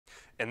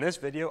In this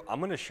video, I'm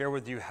going to share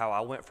with you how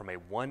I went from a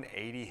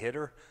 180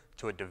 hitter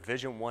to a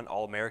Division I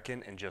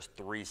All-American in just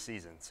 3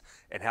 seasons,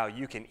 and how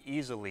you can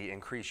easily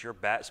increase your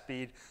bat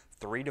speed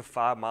 3 to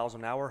 5 miles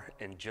an hour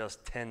in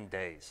just 10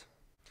 days.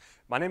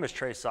 My name is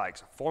Trey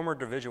Sykes, former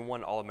Division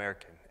I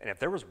All-American, and if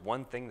there was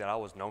one thing that I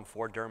was known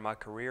for during my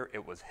career,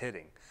 it was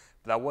hitting.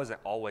 But that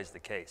wasn't always the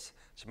case.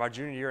 So my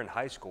junior year in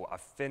high school, I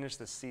finished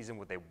the season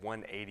with a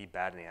 180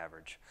 batting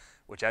average,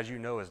 which, as you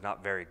know, is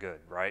not very good,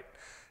 right?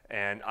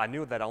 And I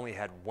knew that I only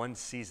had 1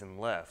 season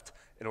left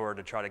in order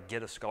to try to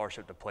get a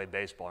scholarship to play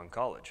baseball in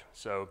college.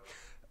 So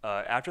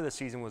after the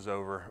season was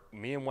over,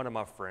 me and one of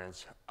my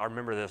friends, I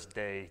remember this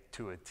day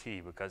to a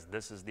T because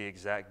this is the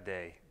exact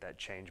day that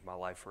changed my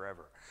life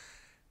forever.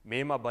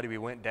 Me and my buddy, we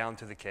went down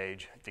to the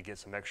cage to get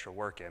some extra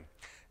work in.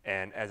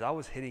 And as I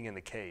was hitting in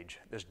the cage,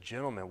 this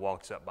gentleman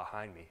walks up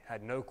behind me,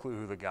 had no clue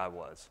who the guy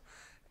was.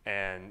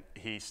 And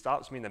he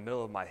stops me in the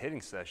middle of my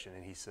hitting session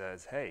and he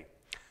says, "Hey,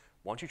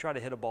 why don't you try to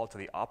hit a ball to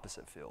the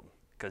opposite field?"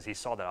 Because he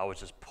saw that I was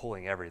just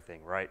pulling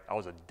everything, right? I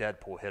was a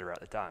dead pull hitter at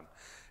the time.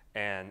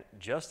 And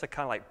just to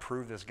kind of like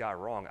prove this guy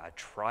wrong, I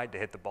tried to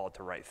hit the ball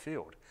to right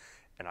field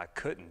and I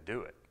couldn't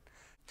do it.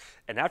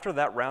 And after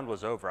that round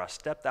was over, I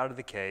stepped out of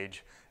the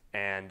cage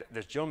and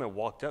this gentleman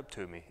walked up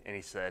to me and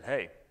he said,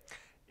 "Hey,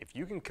 if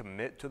you can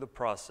commit to the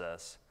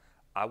process,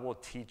 I will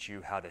teach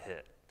you how to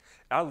hit."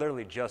 I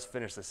literally just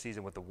finished the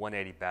season with a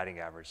 180 batting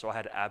average, so I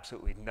had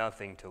absolutely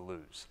nothing to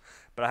lose.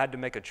 But I had to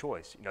make a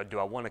choice. You know, do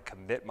I want to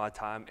commit my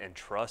time and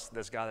trust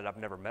this guy that I've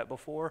never met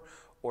before,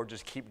 or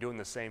just keep doing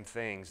the same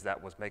things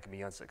that was making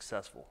me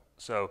unsuccessful?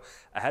 So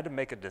I had to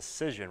make a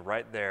decision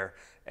right there,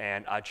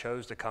 and I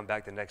chose to come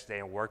back the next day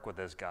and work with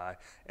this guy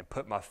and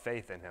put my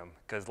faith in him,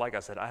 because like I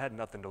said, I had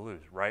nothing to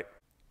lose, right?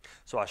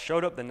 So I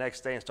showed up the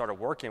next day and started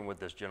working with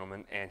this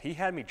gentleman, and he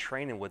had me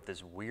training with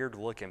this weird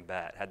looking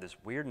bat, had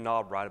this weird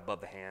knob right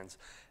above the hands,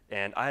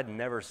 and I had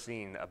never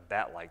seen a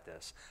bat like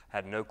this. I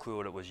had no clue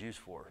what it was used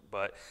for,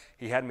 but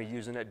he had me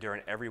using it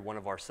during every one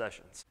of our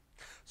sessions.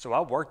 So I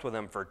worked with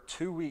him for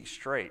 2 weeks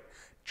straight,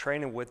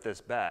 training with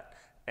this bat,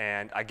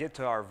 and I get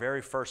to our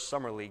very first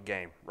summer league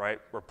game, right?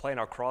 We're playing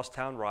our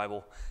crosstown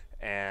rival,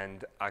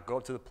 and I go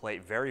up to the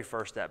plate, very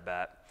first at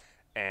bat,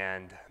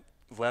 and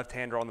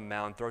left-hander on the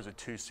mound throws a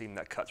 2-seam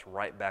that cuts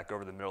right back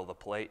over the middle of the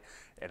plate,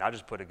 and I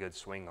just put a good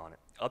swing on it.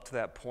 Up to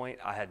that point,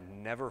 I had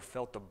never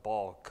felt the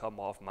ball come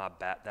off my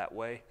bat that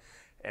way,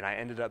 and I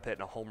ended up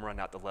hitting a home run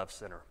out the left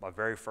center, my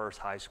very first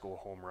high school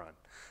home run.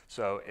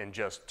 So in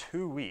just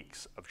 2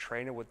 weeks of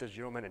training with this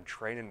gentleman and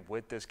training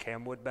with this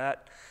CamWood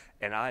bat,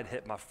 and I had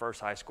hit my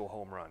first high school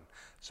home run.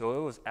 So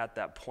it was at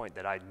that point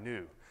that I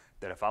knew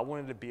that if I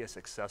wanted to be a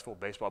successful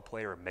baseball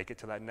player and make it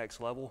to that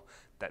next level,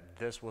 that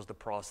this was the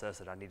process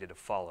that I needed to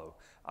follow.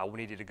 I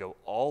needed to go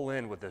all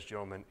in with this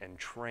gentleman and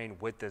train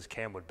with this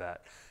CamWood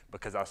bat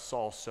because I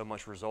saw so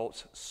much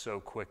results so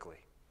quickly.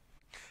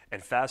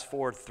 And fast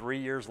forward 3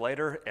 years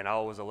later, and I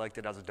was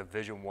elected as a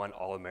Division I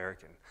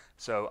All-American.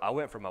 So I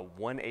went from a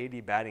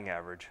 180 batting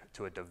average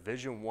to a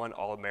Division I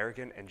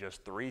All-American in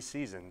just 3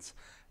 seasons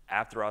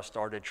after I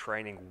started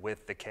training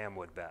with the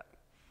CamWood bat.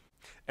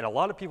 And a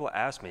lot of people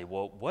ask me,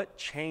 well, what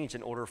changed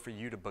in order for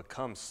you to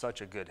become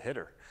such a good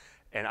hitter?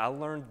 And I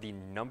learned the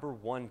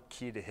 #1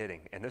 key to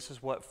hitting. And this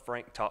is what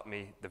Frank taught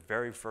me the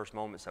very first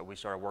moments that we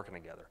started working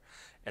together.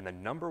 And the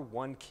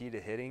 #1 key to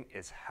hitting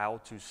is how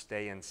to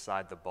stay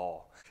inside the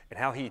ball. And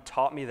how he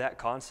taught me that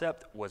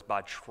concept was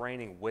by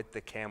training with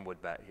the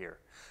CamWood bat here.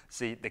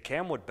 See, the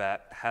CamWood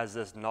bat has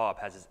this knob,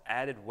 has this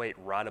added weight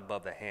right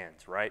above the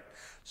hands, right?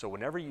 So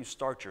whenever you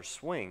start your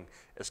swing,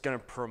 it's going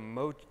to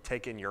promote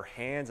taking your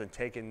hands and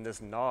taking this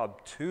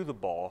knob to the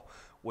ball,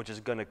 which is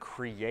going to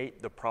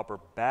create the proper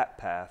bat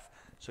path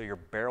so your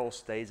barrel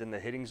stays in the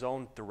hitting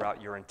zone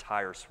throughout your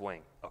entire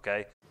swing,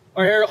 okay?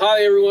 All right,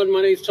 hi everyone,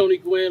 my name's Tony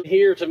Gwynn.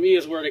 Here to me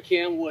is where the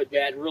CamWood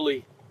bat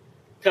really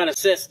kind of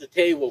sets the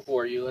table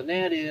for you, and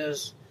that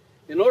is,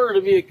 in order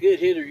to be a good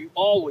hitter, you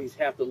always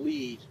have to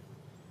lead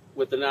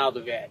with the knob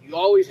of the bat. You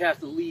always have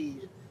to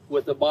lead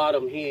with the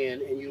bottom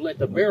hand, and you let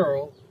the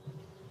barrel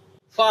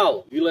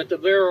follow. You let the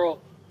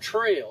barrel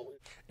trail.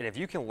 And if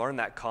you can learn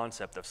that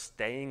concept of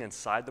staying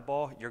inside the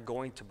ball, you're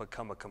going to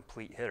become a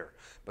complete hitter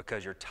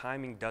because your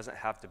timing doesn't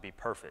have to be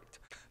perfect.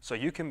 So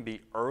you can be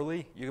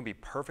early, you can be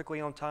perfectly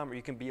on time, or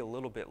you can be a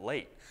little bit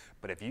late.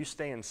 But if you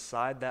stay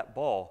inside that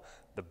ball,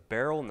 the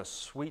barrel and the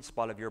sweet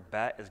spot of your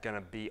bat is going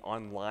to be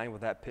on line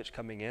with that pitch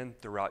coming in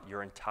throughout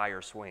your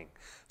entire swing.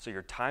 So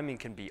your timing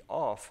can be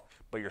off,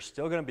 but you're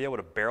still going to be able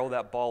to barrel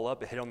that ball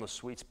up and hit on the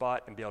sweet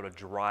spot and be able to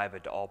drive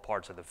it to all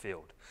parts of the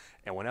field.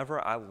 And whenever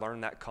I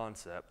learned that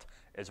concept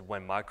is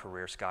when my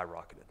career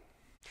skyrocketed.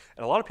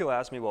 And a lot of people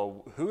ask me,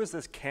 well, who is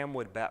this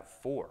CamWood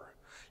bat for?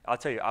 I'll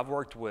tell you, I've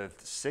worked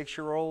with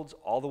 6-year-olds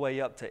all the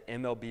way up to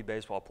MLB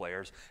baseball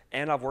players,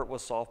 and I've worked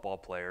with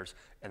softball players,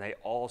 and they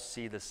all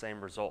see the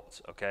same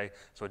results, okay?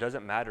 So it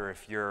doesn't matter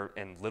if you're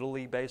in Little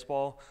League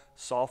baseball,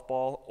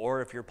 softball,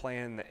 or if you're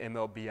playing the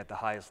MLB at the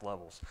highest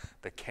levels.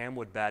 The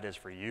CamWood bat is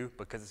for you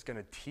because it's going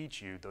to teach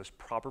you those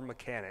proper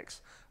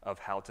mechanics of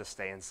how to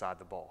stay inside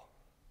the ball.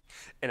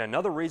 And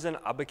another reason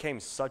I became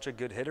such a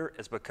good hitter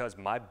is because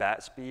my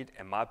bat speed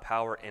and my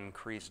power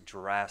increased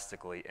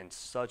drastically in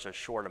such a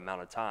short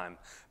amount of time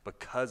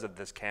because of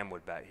this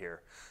CamWood bat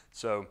here.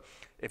 So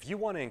if you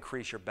want to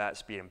increase your bat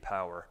speed and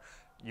power,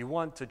 you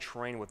want to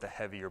train with a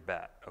heavier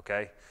bat,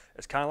 okay?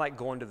 It's kind of like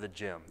going to the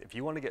gym. If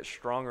you want to get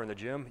stronger in the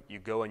gym, you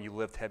go and you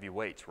lift heavy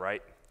weights,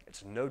 right?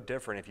 It's no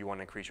different if you want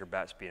to increase your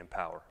bat speed and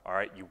power, all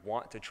right? You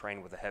want to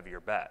train with a heavier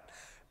bat.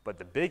 But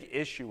the big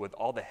issue with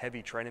all the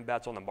heavy training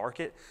bats on the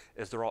market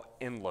is they're all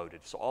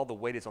end-loaded. So all the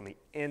weight is on the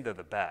end of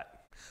the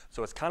bat.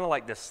 So it's kind of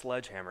like this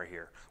sledgehammer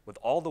here. With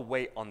all the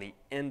weight on the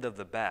end of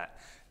the bat,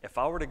 if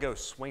I were to go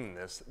swing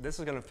this, this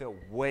is going to feel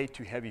way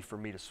too heavy for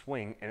me to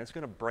swing, and it's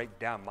going to break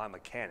down my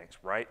mechanics,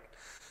 right?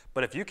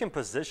 But if you can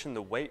position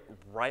the weight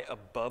right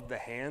above the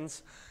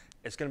hands,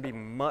 it's going to be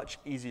much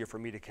easier for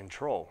me to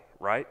control,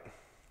 right?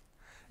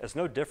 It's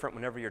no different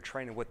whenever you're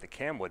training with the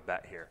CamWood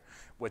bat here.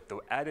 With the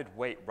added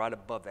weight right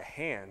above the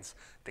hands,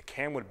 the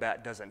CamWood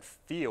bat doesn't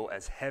feel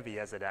as heavy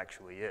as it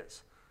actually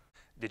is.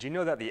 Did you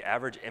know that the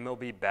average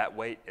MLB bat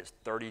weight is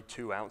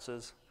 32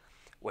 ounces?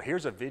 Well,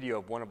 here's a video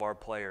of one of our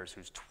players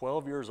who's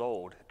 12 years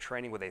old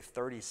training with a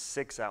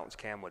 36-ounce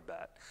CamWood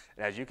bat.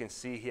 And as you can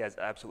see, he has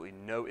absolutely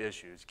no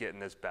issues getting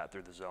this bat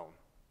through the zone.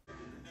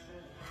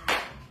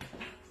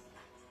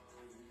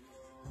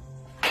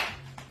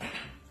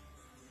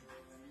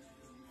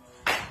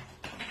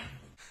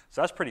 So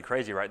that's pretty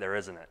crazy right there,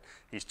 isn't it?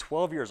 He's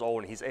 12 years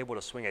old and he's able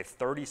to swing a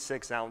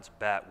 36-ounce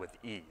bat with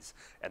ease.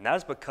 And that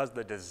is because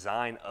the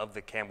design of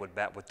the CamWood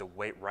bat with the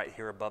weight right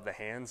here above the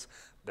hands,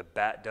 the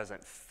bat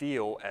doesn't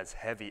feel as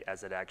heavy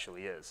as it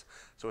actually is.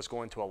 So it's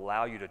going to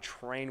allow you to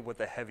train with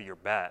a heavier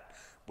bat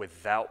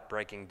without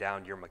breaking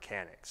down your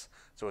mechanics.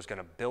 So it's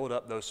going to build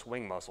up those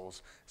swing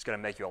muscles. It's going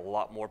to make you a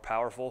lot more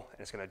powerful,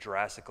 and it's going to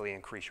drastically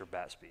increase your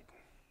bat speed.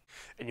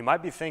 And you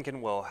might be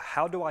thinking, well,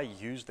 how do I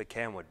use the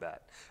CamWood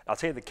bat? I'll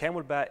tell you, the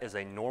CamWood bat is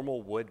a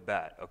normal wood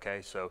bat,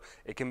 okay? So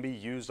it can be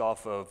used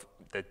off of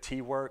the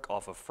T-work,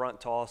 off of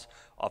front toss,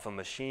 off a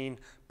machine,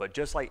 but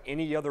just like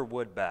any other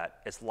wood bat,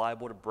 it's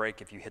liable to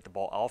break if you hit the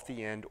ball off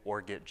the end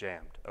or get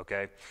jammed,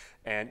 okay?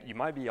 And you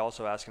might be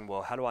also asking,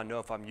 well, how do I know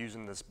if I'm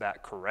using this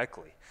bat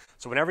correctly?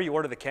 So whenever you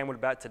order the CamWood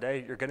bat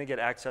today, you're gonna get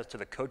access to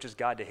the Coach's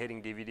Guide to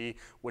Hitting DVD,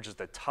 which is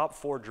the top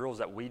 4 drills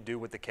that we do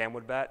with the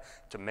CamWood bat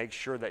to make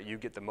sure that you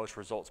get the most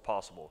results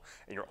possible.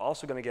 And you're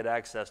also gonna get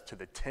access to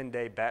the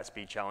 10-day bat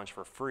speed challenge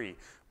for free,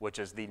 which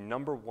is the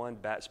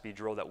 #1 bat speed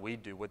drill that we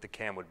do with the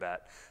CamWood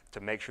bat to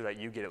make sure that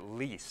you get at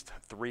least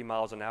 3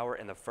 miles an hour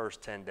in the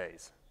first 10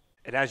 days.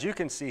 And as you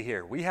can see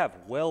here, we have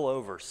well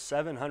over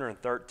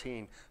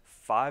 713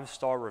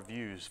 5-star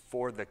reviews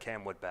for the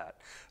CamWood bat.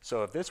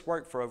 So if this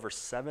worked for over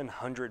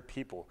 700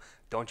 people,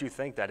 don't you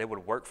think that it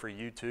would work for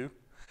you too?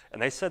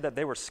 And they said that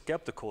they were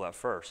skeptical at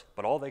first,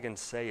 but all they can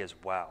say is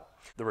wow.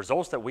 The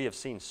results that we have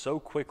seen so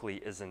quickly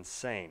is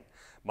insane.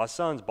 My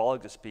son's ball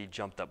exit speed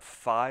jumped up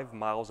 5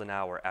 miles an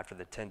hour after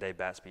the 10-day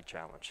bat speed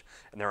challenge,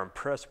 and they're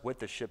impressed with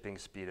the shipping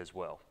speed as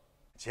well.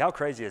 See, how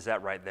crazy is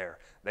that right there?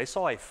 They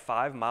saw a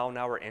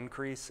 5-mile-an-hour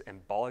increase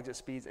in ball exit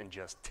speeds in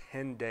just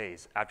 10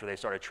 days after they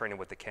started training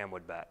with the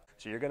CamWood bat.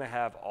 So you're gonna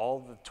have all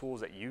the tools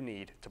that you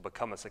need to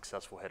become a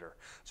successful hitter.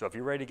 So if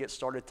you're ready to get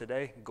started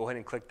today, go ahead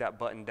and click that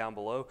button down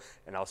below,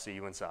 and I'll see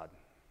you inside.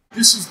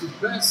 This is the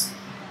best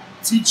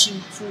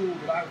teaching tool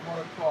that I've run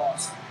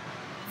across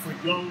for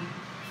young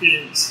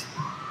kids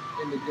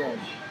in the game.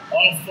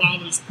 All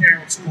fathers,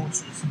 parents,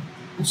 coaches,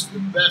 this is the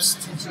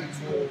best teaching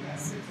tool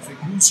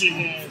to use your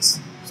hands,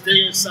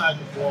 stay inside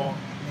the ball,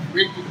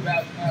 break the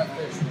bat path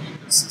that you need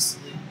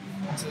consistently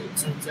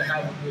to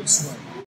have a good swing.